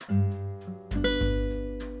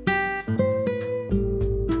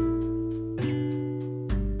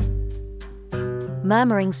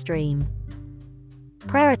Murmuring stream.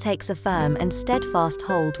 Prayer takes a firm and steadfast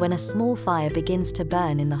hold when a small fire begins to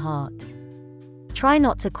burn in the heart. Try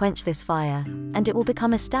not to quench this fire, and it will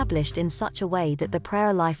become established in such a way that the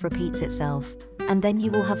prayer life repeats itself, and then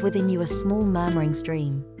you will have within you a small murmuring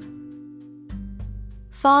stream.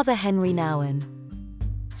 Father Henry Nouwen.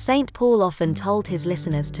 St. Paul often told his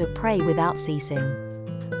listeners to pray without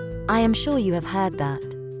ceasing. I am sure you have heard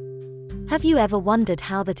that. Have you ever wondered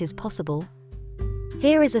how that is possible?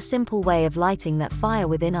 Here is a simple way of lighting that fire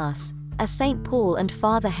within us, as St. Paul and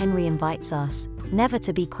Father Henry invites us, never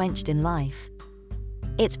to be quenched in life.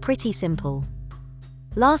 It's pretty simple.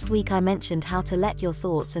 Last week I mentioned how to let your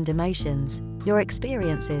thoughts and emotions, your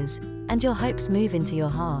experiences, and your hopes move into your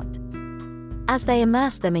heart. As they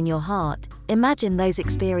immerse them in your heart, imagine those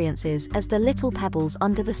experiences as the little pebbles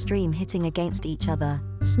under the stream hitting against each other,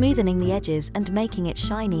 smoothing the edges and making it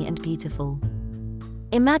shiny and beautiful.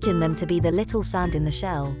 Imagine them to be the little sand in the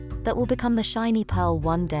shell that will become the shiny pearl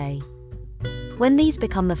one day. When these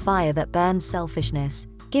become the fire that burns selfishness,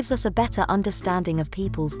 gives us a better understanding of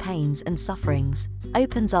people's pains and sufferings,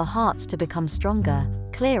 opens our hearts to become stronger,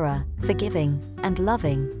 clearer, forgiving, and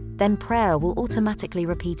loving, then prayer will automatically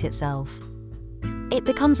repeat itself. It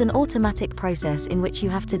becomes an automatic process in which you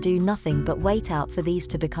have to do nothing but wait out for these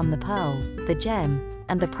to become the pearl, the gem,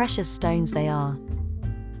 and the precious stones they are.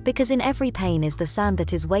 Because in every pain is the sand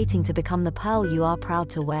that is waiting to become the pearl you are proud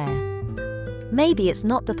to wear. Maybe it's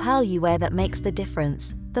not the pearl you wear that makes the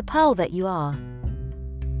difference, the pearl that you are.